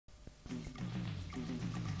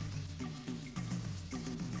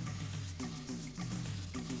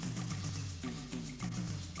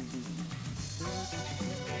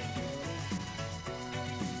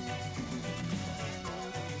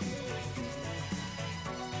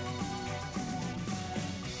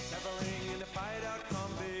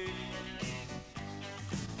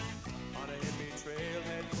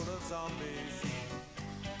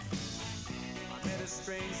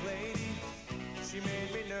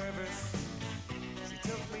nervous. She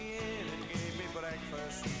took me in and gave me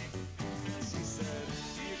breakfast. She said,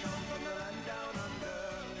 do you come from the land down under?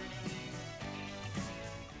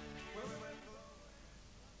 Where we went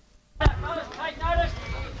Fellas, take notice.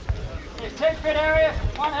 There's 2 pit areas,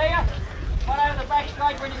 one here, one over the back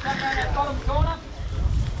straight when you come down that bottom corner.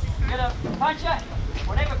 You're going to punch it.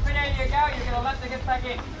 Whatever pit area you go, you're going to let to get back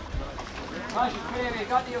in. Once you pit area you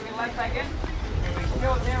got there, you'll get let back in. You'll be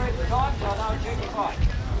still there at the time, so I know it's your fight.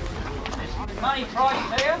 There's money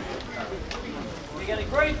prizes here. You get a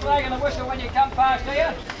green flag and a whistle when you come past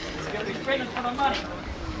here. You'll be sprinting for the money,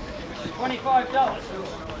 which is $25.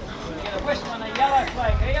 You get a whistle and a yellow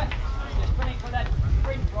flag here. You're sprinting for that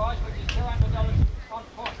green prize, which is $200 on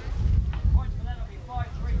point. Points for that will be 5,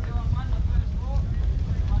 3, 2 on 1, the first floor.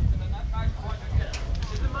 One for the most points will get it.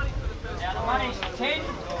 Now the money's 10,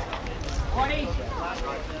 20,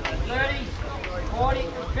 30, 40,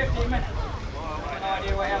 and 50 minutes. An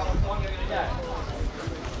idea how long you're going to go.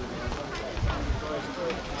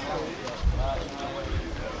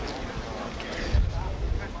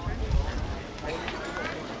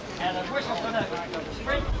 And the whistle for the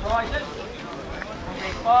sprint prizes will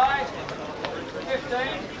be 5, 15,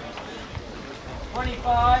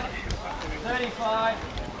 25, 35,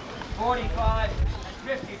 45, and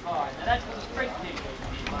 55. Now that's for the sprint team.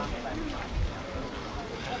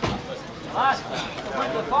 Last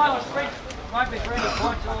one, the final sprint won't be for any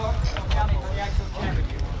points or counting for the actual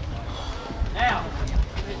championship. Now,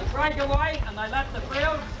 there's a breakaway and they lap the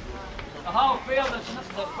field. The whole field has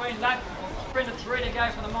been lapped or sprinted through to go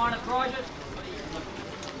for the minor prizes.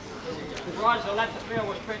 The riders will lap the field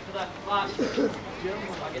will sprint for the last sprint.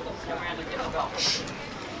 I get them to go around and get the belt.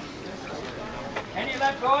 Any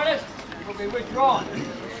lap riders will be withdrawn.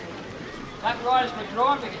 Lap riders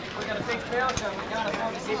withdrawn because we've got a big field so we can't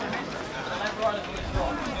afford to keep them in. So lap riders will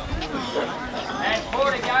withdraw. And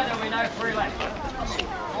 4 to go, there will be no free laps.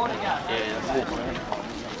 4 to go.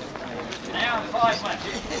 Now 5 laps.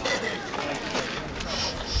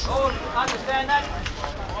 All understand that?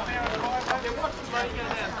 What's the breakdown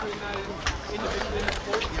now between those individual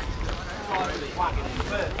sports?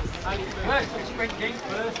 First for the sprint king.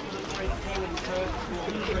 First for the sprint king and first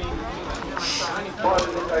for the green.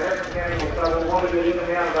 They haven't gambled, so they want to get in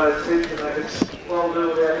and out of those seats and they can well do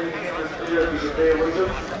without any hindrance to you if you're there with them.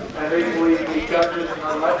 And equally the judges and the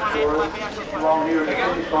lap scorers along here in the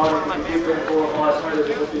finish line, if you give them 4 or 5 metres,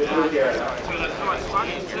 it would be appreciated.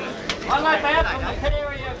 One lap out from the pit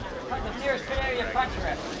area, the nearest pit area puncher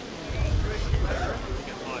out.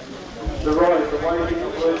 The riders are waiting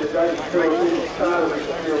for the day to finish started with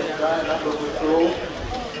the field today, and that was withdrawal.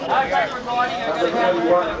 No backward riding, you're going to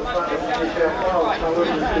go and must get down to the right.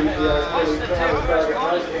 Once the 2 first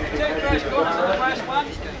corners are the first one,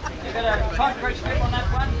 you've got a concrete strip on that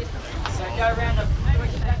one, so go around the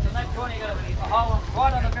quick steps on that corner, you've got a hole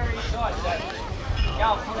right on the very inside, so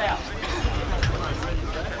go full out.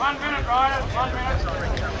 1 minute riders, 1 minute.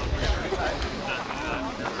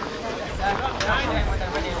 When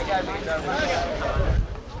they're ready to go,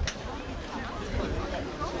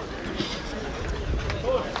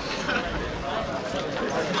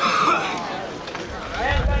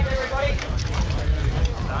 Hands back, everybody.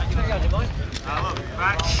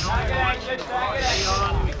 Back. Get action, get action.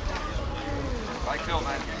 Like Phil,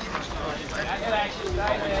 man. Get action, stay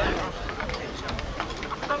there.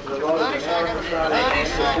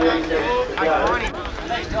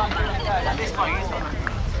 Next time, go. This way, this way.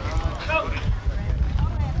 Go.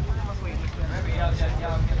 Wherever you go, get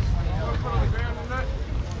a 20.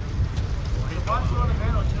 One on the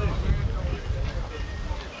man or 2?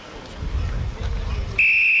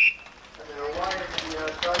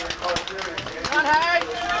 Come on, Harry!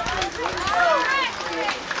 Hey!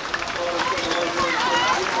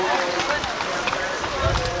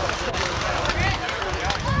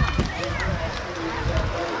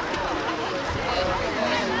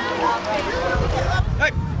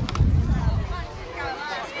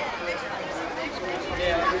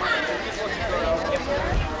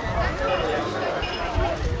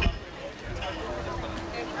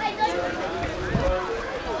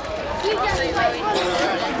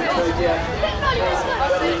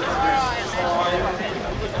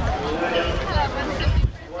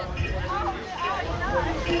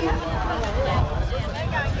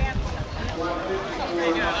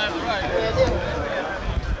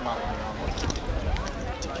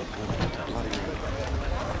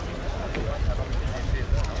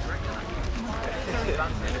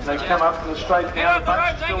 They come up to the straight down,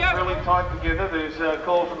 but still really tight together. There's a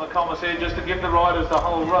call from the commissaire just to give the riders the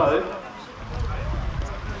whole road.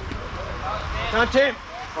 Come on, Tim.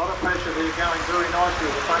 A lot of pressure there going very nicely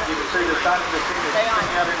at the front. You can see they're starting to sing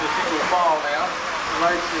out into single file now. The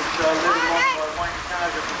race is led along by Wayne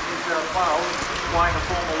Carter from New South Wales. Wayne, a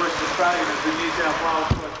former West Australian, is the New South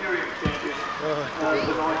Wales Criterium champion for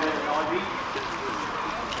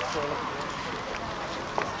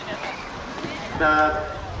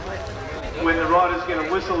 1990. When the riders get a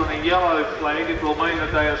whistle and a yellow flag, it will mean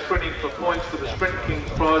that they are sprinting for points for the Sprint Kings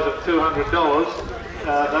prize of $200.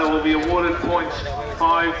 They will be awarded points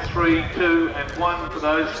 5, 3, 2 and 1 for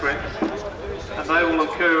those sprints, and they will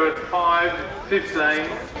occur at 5, 15.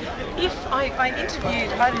 If I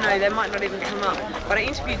interviewed, I don't know, they might not even come up, but I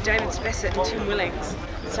interviewed David Spessett and Tim Willings.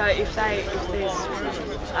 So if you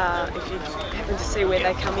happen to see where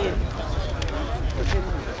they come in,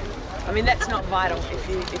 I mean that's not vital. If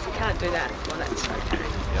you can't do that, well that's okay.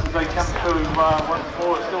 As they come through once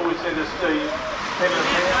more, still we see the Steve. Penrith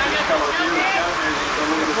Hampton colour here is Gomez is the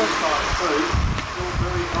leader this time through. Still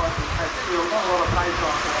very tightly packed field. Not a lot of pace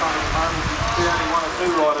on the front at the moment. The only one or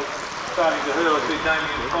two riders starting to hurl. I see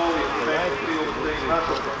Damien Collie at the back of the field and Dean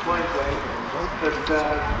Russell from Queensland. But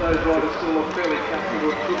those riders still look fairly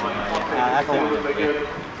comfortable and should make contact with the field as they go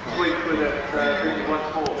sweep through that ring once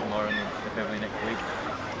more.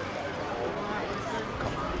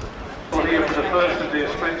 Well, here for the first of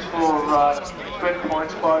their sprints for sprint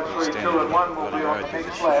points, 5, 3, 2 and 1 will be on the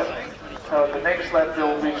next lap. The next lap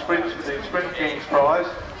there will be sprints for the Sprint Kings prize.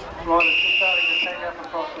 Riders just starting to hang up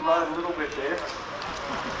across the road a little bit there.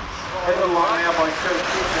 Headed along now by Kurt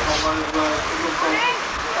Kitchen, although it looks like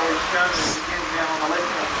Alex Jones again down on the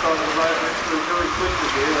left-hand side of the road, went through very quickly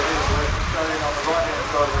there. I think we're starting on the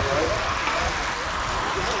right-hand side of the road.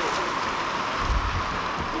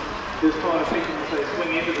 Just trying to pick them as they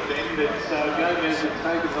swing into the bend, but Gomez has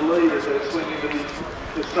taken the lead as they swing into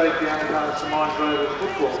the straight down past the Mines Rovers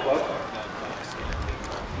Football Club.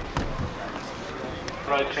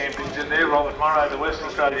 Road champions in there, Robert Murray, the West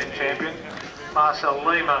Australian champion. Marcel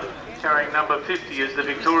Lima carrying number 50 is the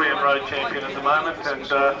Victorian road champion at the moment,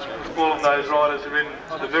 and all of those riders are in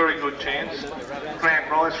a very good chance. Grant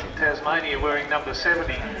Rice from Tasmania wearing number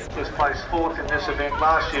 70 was placed 4th in this event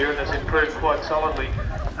last year and has improved quite solidly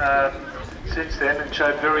since then and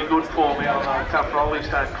showed very good form out on a tough rolling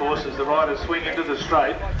stone course. As the riders swing into the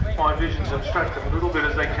straight, my vision's obstructed a little bit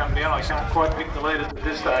as they come down. I can't quite pick the leaders at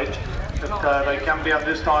this stage, but they come down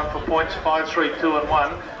this time for points 5, 3, 2 and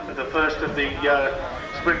 1 at the first of the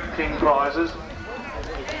Sprint King prizes.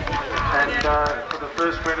 And for the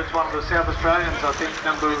first sprint, it's one of the South Australians, I think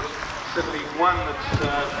number 71,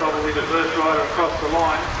 that's probably the first rider across the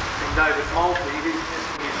line, in David Maltby. He's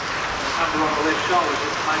missing his under on the left shoulder,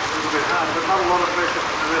 just makes it a little bit harder, but not a lot of pressure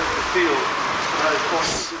from the rest of the field for those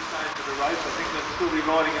points at this stage of the race. I think they'll still be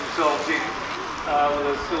riding themselves in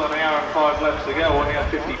with still an hour and 5 laps to go, or now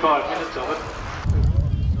 55 minutes of it.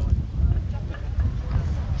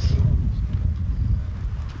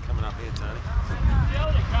 Coming up here, Tony.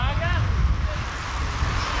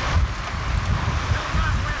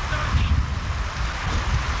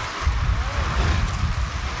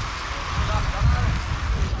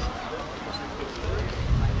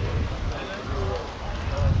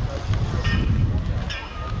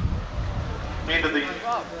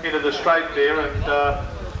 Into the straight there, and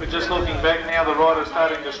we're just looking back now. The rider's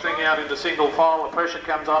starting to string out into single file. The pressure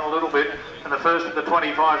comes on a little bit, and the first of the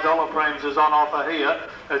 $25 premiums is on offer here.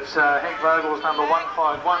 It's Hank Vogel's number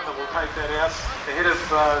 151 that will take that out ahead of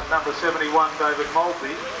number 71 David Maltby,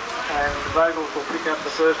 and Vogels will pick up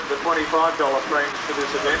the first of the $25 premiums for this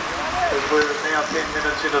event as we're now 10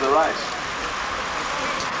 minutes into the race.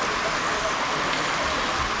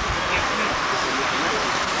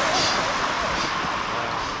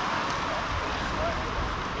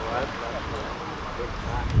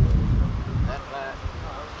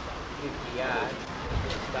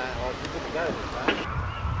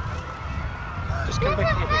 Just come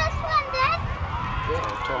back here.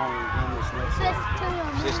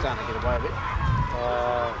 Is They're starting to get away with it.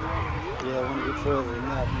 yeah, I want to get further than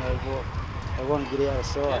that. I want to get out of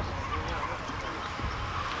sight.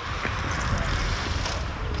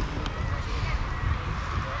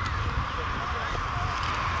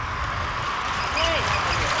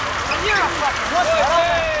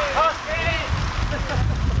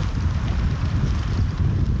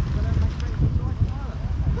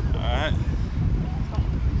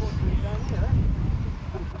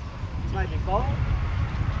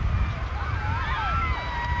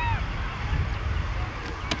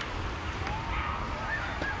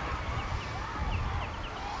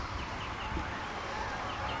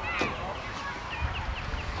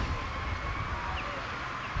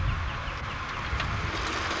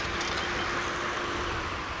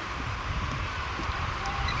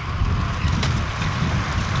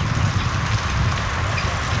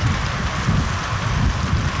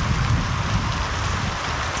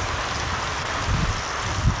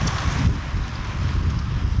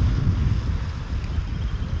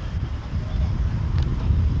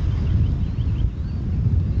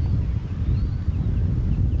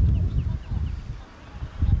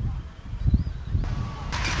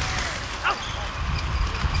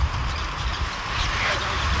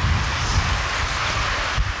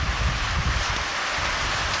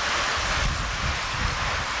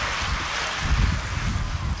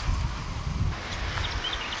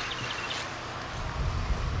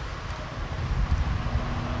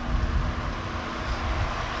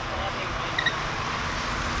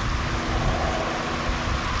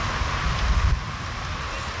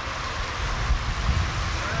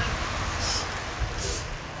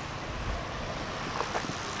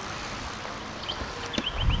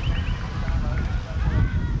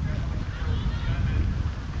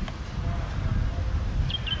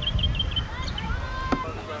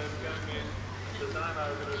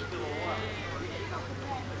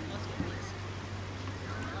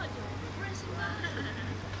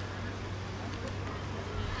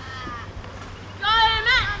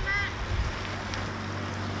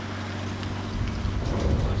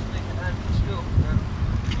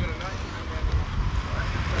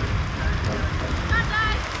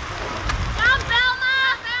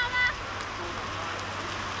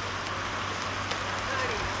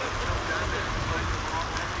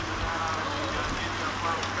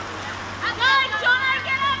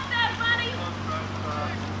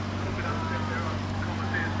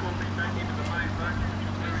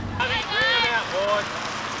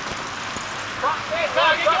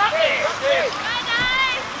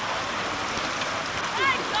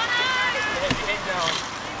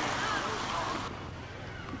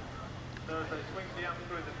 So as they swing down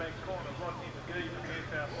through the back corner, Rodney McGee from New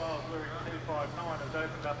South Wales wearing 259 has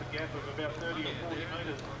opened up a gap of about 30 or 40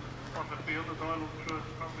 metres on the field. As I look through it,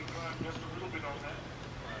 probably grown just a little bit on that.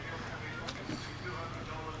 $200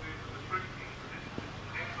 into the street team.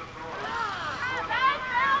 Excellent ride.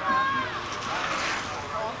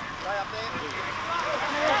 Stay up there.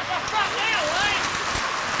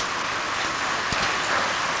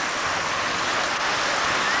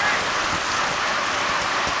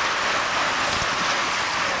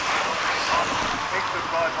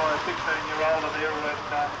 By a 16-year-old there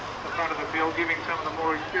at the front of the field, giving some of the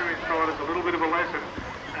more experienced riders a little bit of a lesson,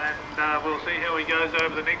 and we'll see how he goes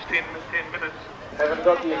over the next 10 minutes. Haven't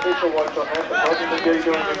got the official watch on that, but Rodney McGee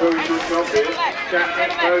doing a very good job there. Jack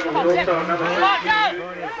Hancover was also another first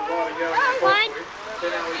unit as the rider going across with.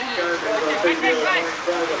 Then Alex Gomes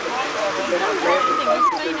and I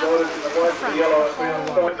think the white, the yellow and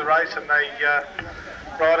brown. The race and the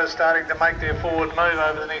riders starting to make their forward move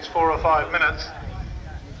over the next 4 or 5 minutes.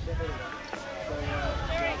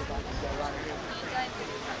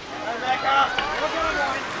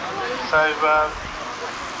 So,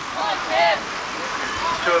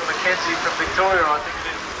 Stuart McKenzie from Victoria, I think it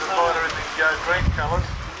is, the rider in the green colours.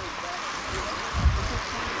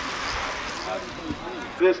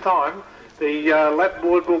 This time, the lap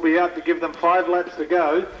board will be out to give them 5 laps to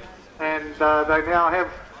go, and they now have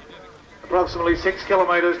approximately 6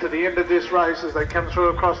 kilometres to the end of this race as they come through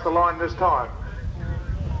across the line this time.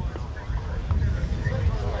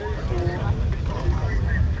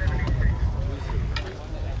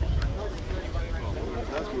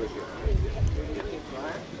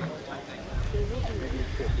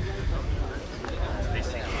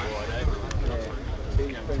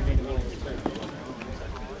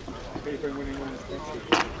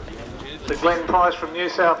 So Glenn Price from New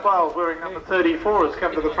South Wales, wearing number 34, has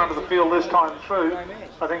come to the front of the field this time through,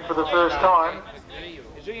 I think for the first time.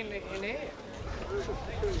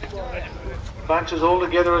 Bunches all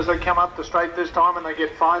together as they come up the straight this time, and they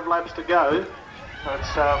get 5 laps to go.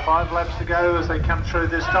 That's 5 laps to go as they come through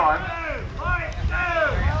this time.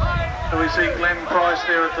 So we see Glenn Price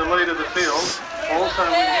there at the lead of the field. Also,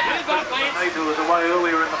 who was away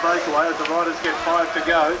earlier in the breakaway as the riders get 5 to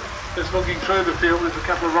go. Just looking through the field, there's a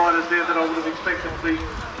couple of riders there that I would have expected to be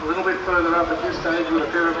a little bit further up at this stage with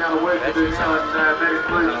a fair amount of work to do now, and that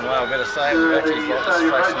includes the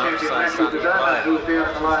Australian Road Champion Matthew Dodona, who was down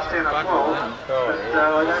in the last 10 or 12. But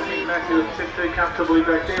I don't think Matthew would sit too comfortably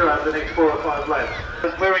back there over the next 4 or 5 laps.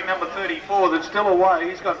 Wearing number 34 that's still away,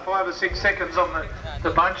 he's got 5 or 6 seconds on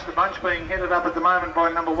the bunch being headed up at the moment by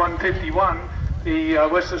number 151, the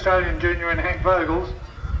West Australian junior and Hank Vogels.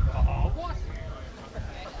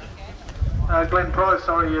 Glenn Price,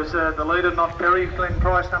 sorry, is the leader, not Perry. Glenn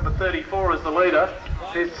Price, number 34, is the leader.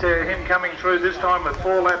 It's him coming through this time with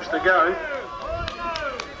 4 laps to go.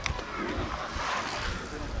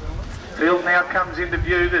 Field now comes into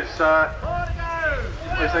view. This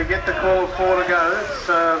as they get the call of 4 to go. It's,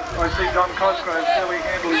 I see Don Cosgrove fairly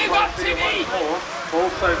handle his last there once more.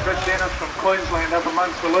 Also Brett Dennis from Queensland up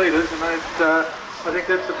amongst the leaders, and I think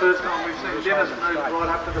that's the first time we've seen Dennis move right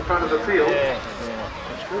up to the front of the field. Yeah,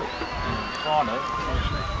 that's good.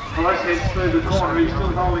 Price heads through the corner, he's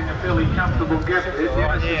still holding a fairly comfortable gap there.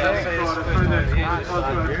 Dennis is right through that corner,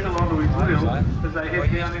 Cosgrove still onto his wheel as they head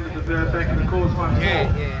down into the back of the course once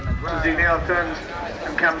more. As he now turns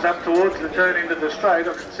and comes up towards the turn into the straight,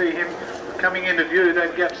 I can see him coming into view,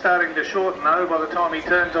 that gap starting to shorten though. By the time he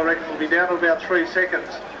turns, I reckon he'll be down to about 3 seconds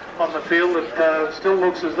on the field. It still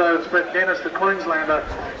looks as though it's Brett Dennis, the Queenslander,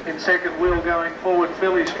 in second wheel going forward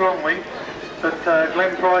fairly strongly. But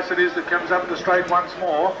Glenn Price it is that comes up the straight once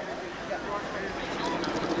more.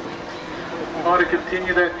 Trying to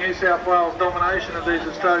continue that New South Wales domination of these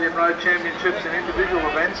Australian Road Championships and individual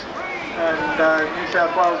events. and New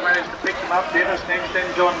South Wales managed to pick them up. Dennis Nix, then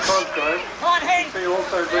John Cosgrove. He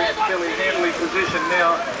also brings fairly handily position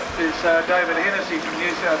now is David Hennessy from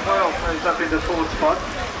New South Wales, moves up into fourth spot.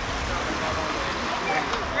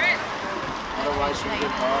 The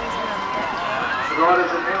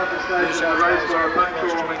riders are now at the stage of the race where a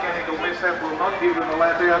punctual or mechanical mishap will not give them a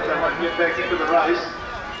lap out. They won't get back into the race.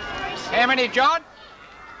 How many, John?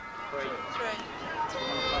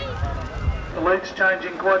 The lead's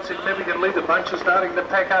changing quite significantly. The bunch are starting to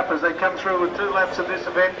pack up as they come through with 2 laps of this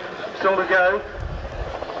event still to go.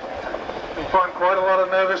 You'll find quite a lot of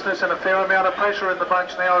nervousness and a fair amount of pressure in the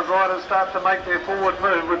bunch now as riders start to make their forward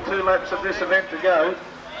move with 2 laps of this event to go.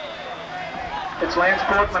 It's Lance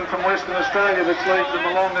Portman from Western Australia that leads them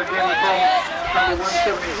along again from number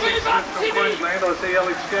 176 from Queensland. I see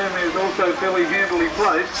Alex Gomez is also fairly handily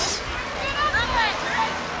placed.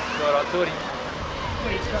 God, I thought he...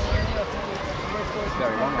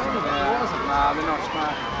 Very long. Nah, they're not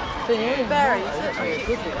smart. Barry,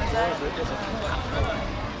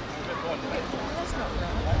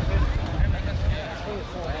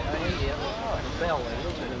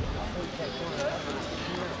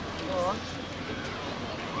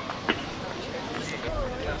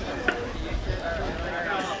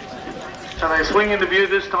 So they swing into view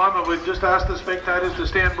this time, and we've just asked the spectators to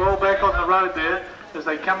stand well back on the road there as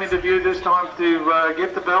they come into view this time to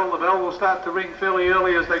get the bell. The bell will start to ring fairly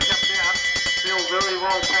early as they come down. Feel very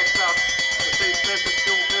well packed up. The Steve Spessett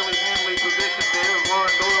still fairly handily positioned there, and Warren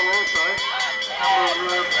Doyle also.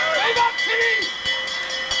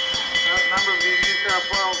 Number of the New South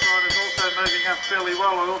Wales riders also moving up fairly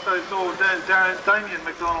well. I also saw Damien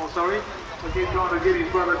McDonald, I keep trying to get his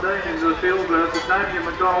brother Damien into the field, but Damien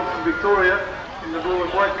McDonald from Victoria in the blue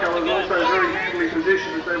and white colours also very handily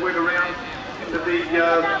positioned as they went around into the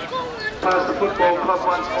past the football club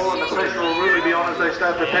once more, and the pressure will really be on as they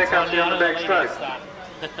start to pack up down the back straight.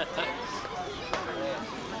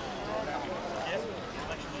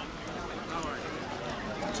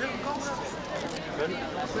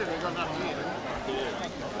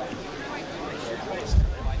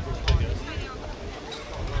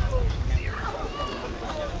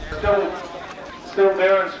 Still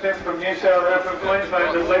Darren Smith from New South Wales,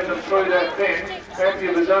 Queensland, has led them through that bend.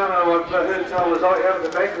 Matthew Bizzano, I've heard tell, was out at the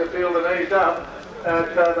back of the field and eased up. And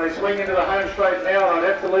they swing into the home straight now, and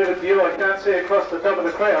I'd have to leave it to you. I can't see across the top of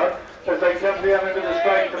the crowd as they come down into the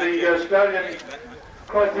straight for the Australian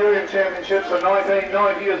Criterium Championships of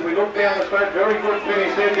 1990. As we look down the straight, very good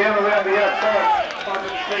finish there, down around the outside. I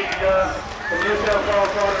can see the New South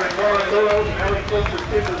Wales rider in Warren Doyle. Ali Clips is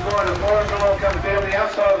stiff as wide as Warren Doyle comes down the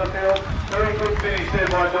outside of the field. Very good finish there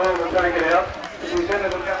by Doyle to take it out. As we said,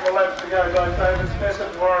 there's a couple of laps to go. Both David Spessett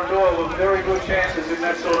and Warren Doyle with very good chances in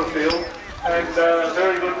that sort of field. And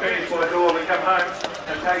very good finish by Doyle to come home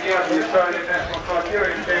and take out the Australian National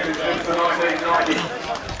Criterium Championships for 1990.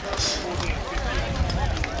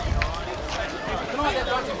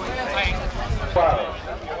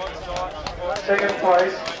 Second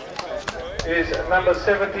place is number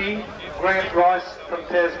 70, Grant Rice from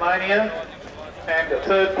Tasmania. And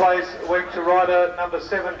third place went to rider number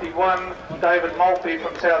 71, David Maltby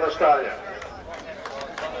from South Australia.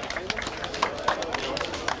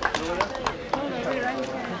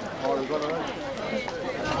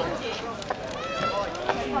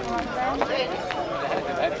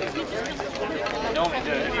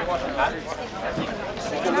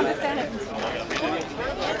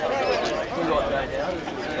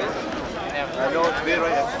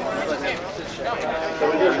 So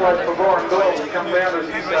we just wait for Warren Doyle to come down as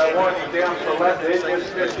he's winding down for a lap there.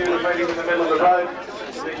 Just missed you meeting in the middle of the road.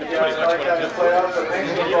 The located clouds, and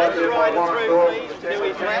excellent right there by Warren Doyle.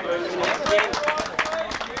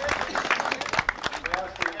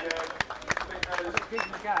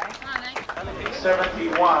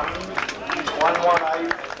 71, 118,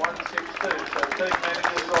 162. So team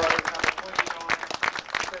managers riding number 29,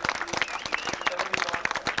 71,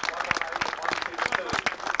 118, 162.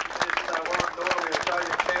 This is Warren Doyle, the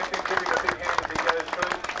Australian champion, giving a big hand as he goes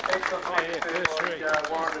through. Excellent finish there by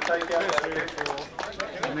Warren to take out that event.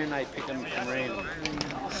 And then they pick them from random.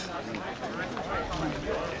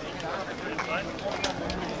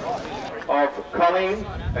 Of Collie,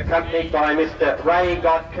 accompanied by Mr. Ray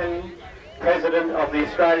Godkin, President of the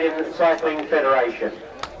Australian Cycling Federation.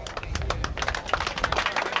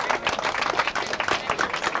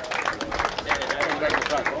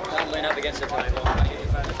 Lean up against the table.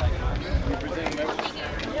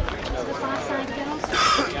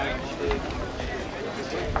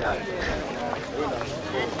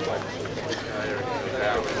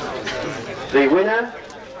 The winner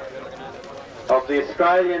of the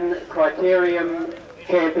Australian Criterium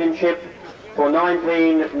Championship for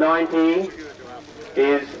 1990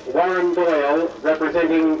 is Warren Doyle,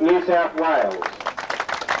 representing New South Wales.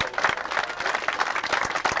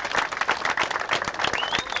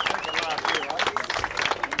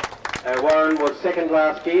 Warren was second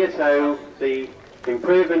last year, so the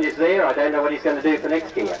improvement is there. I don't know what he's going to do for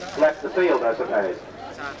next year. Lap the field, I suppose.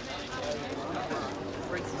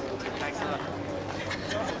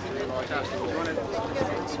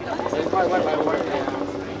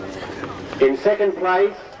 In second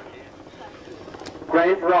place,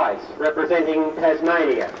 Grant Rice, representing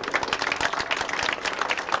Tasmania.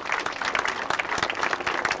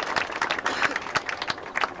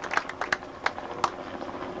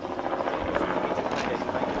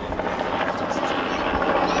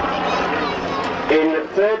 In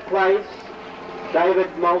third place,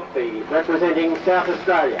 David Maltby, representing South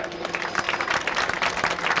Australia.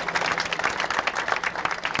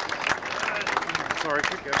 Sorry,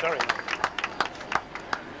 sorry.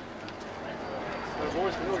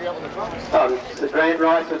 The Grant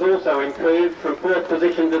Rice has also improved from fourth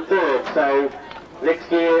position to third, so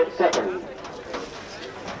next year second.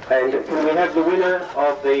 And can we have the winner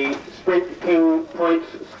of the Sprint King points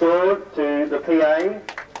scored to the PA?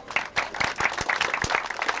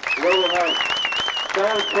 We will have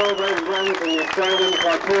gold, silver and bronze in the Australian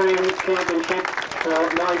Criterium Championship for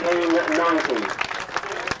 1990.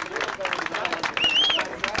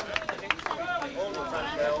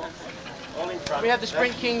 Can we have the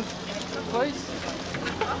Sprint King, please?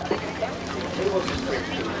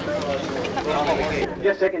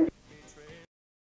 Just a second.